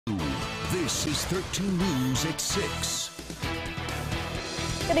This is 13 News at 6.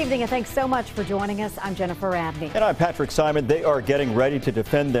 Good evening and thanks so much for joining us. I'm Jennifer Abney. And I'm Patrick Simon. They are getting ready to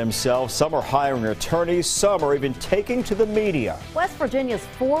defend themselves. Some are hiring attorneys. Some are even taking to the media. West Virginia's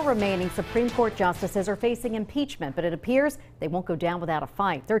 4 remaining Supreme Court justices are facing impeachment, but it appears they won't go down without a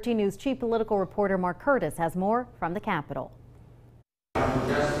fight. 13 News chief political reporter Mark Curtis has more from the Capitol.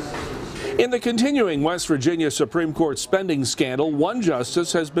 In the continuing West Virginia Supreme Court spending scandal, one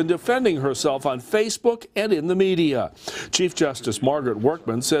justice has been defending herself on Facebook and in the media. Chief Justice Margaret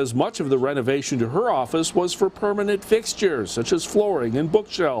Workman says much of the renovation to her office was for permanent fixtures, such as flooring and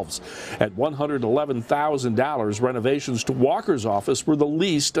bookshelves. At $111,000, renovations to Walker's office were the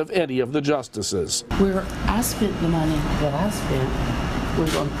least of any of the justices. I spent the money that I spent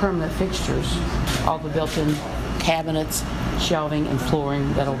was on permanent fixtures, all the built-in cabinets, shelving, and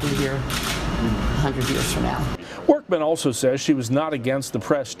flooring that'll be here 100 years from now. Workman also says she was not against the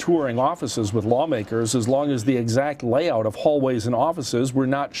press touring offices with lawmakers as long as the exact layout of hallways and offices were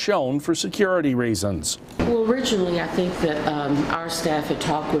not shown for security reasons. Well, originally I think that our staff had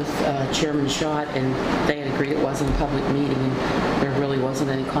talked with Chairman Schott and they had agreed it wasn't a public meeting and there really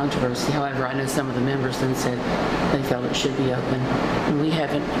wasn't any controversy. However, I know some of the members then said they felt it should be open. And we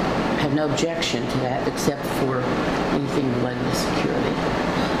had no objection to that except for anything related to security.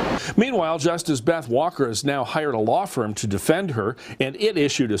 Meanwhile, Justice Beth Walker has now hired a law firm to defend her, and it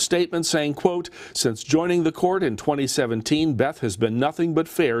issued a statement saying, quote, "Since joining the court in 2017, Beth has been nothing but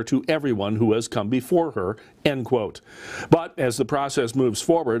fair to everyone who has come before her," end quote. But as the process moves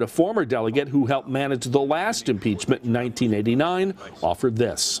forward, a former delegate who helped manage the last impeachment in 1989 offered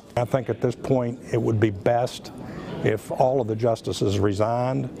this. I think at this point it would be best if all of the justices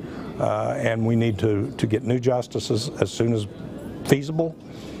resigned, and we need to get new justices as soon as feasible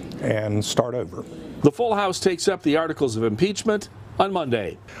and start over. The full House takes up the articles of impeachment on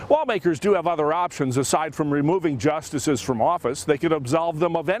Monday. Lawmakers do have other options aside from removing justices from office. They could absolve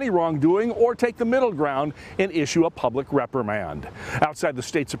them of any wrongdoing or take the middle ground and issue a public reprimand. Outside the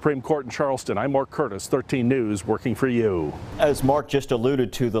state Supreme Court in Charleston, I'm Mark Curtis, 13 News, working for you. As Mark just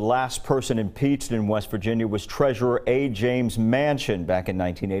alluded to, the last person impeached in West Virginia was Treasurer A. James Manchin back in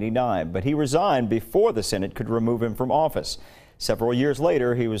 1989, but he resigned before the Senate could remove him from office. Several years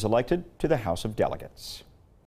later, he was elected to the House of Delegates.